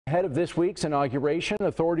Ahead of this week's inauguration,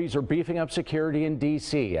 authorities are beefing up security in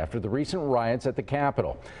D.C. after the recent riots at the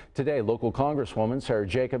Capitol. Today, local Congresswoman Sara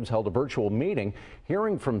Jacobs held a virtual meeting,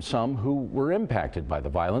 hearing from some who were impacted by the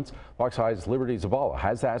violence. Fox 5's Liberty Zavala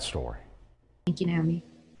has that story. Thank you, Naomi.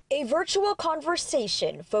 A virtual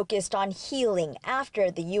conversation focused on healing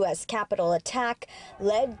after the U.S. Capitol attack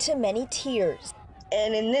led to many tears.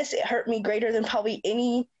 And in this, it hurt me greater than probably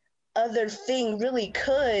any other thing really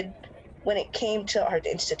could when it came to our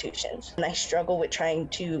institutions. And I struggle with trying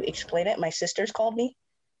to explain it. My sisters called me.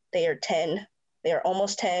 They are 10. They are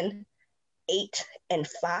almost 10, 8, and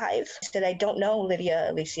 5. I said, I don't know,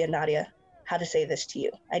 Lydia, Alicia, Nadia, how to say this to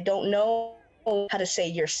you. I don't know how to say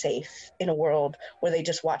you're safe in a world where they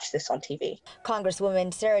just watch this on TV.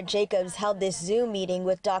 Congresswoman Sara Jacobs held this Zoom meeting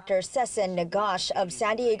with Dr. Sesen Nagash of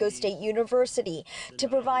San Diego State University to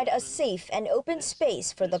provide a safe and open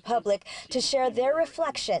space for the public to share their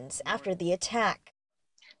reflections after the attack.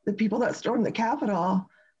 The people that stormed the Capitol,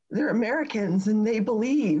 they're Americans, and they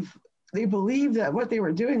believe that what they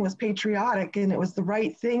were doing was patriotic and it was the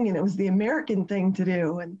right thing and it was the American thing to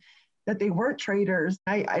do, and that they weren't traitors.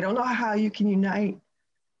 I don't know how you can unite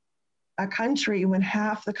a country when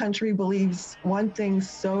half the country believes one thing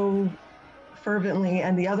so fervently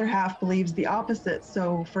and the other half believes the opposite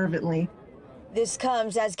so fervently. This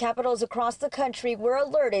comes as capitals across the country were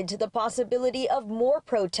alerted to the possibility of more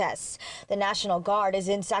protests. The National Guard is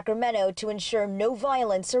in Sacramento to ensure no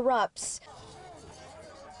violence erupts.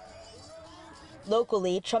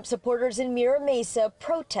 Locally, Trump supporters in Mira Mesa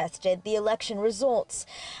protested the election results.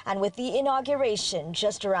 And with the inauguration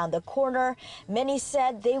just around the corner, many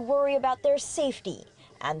said they worry about their safety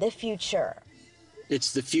and the future.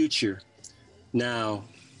 It's the future now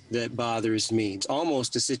that bothers me. It's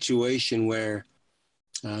almost a situation where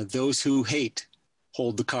those who hate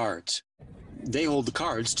hold the cards. They hold the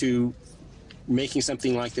cards to making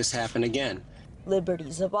something like this happen again. Liberty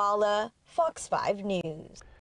Zavala, Fox 5 News.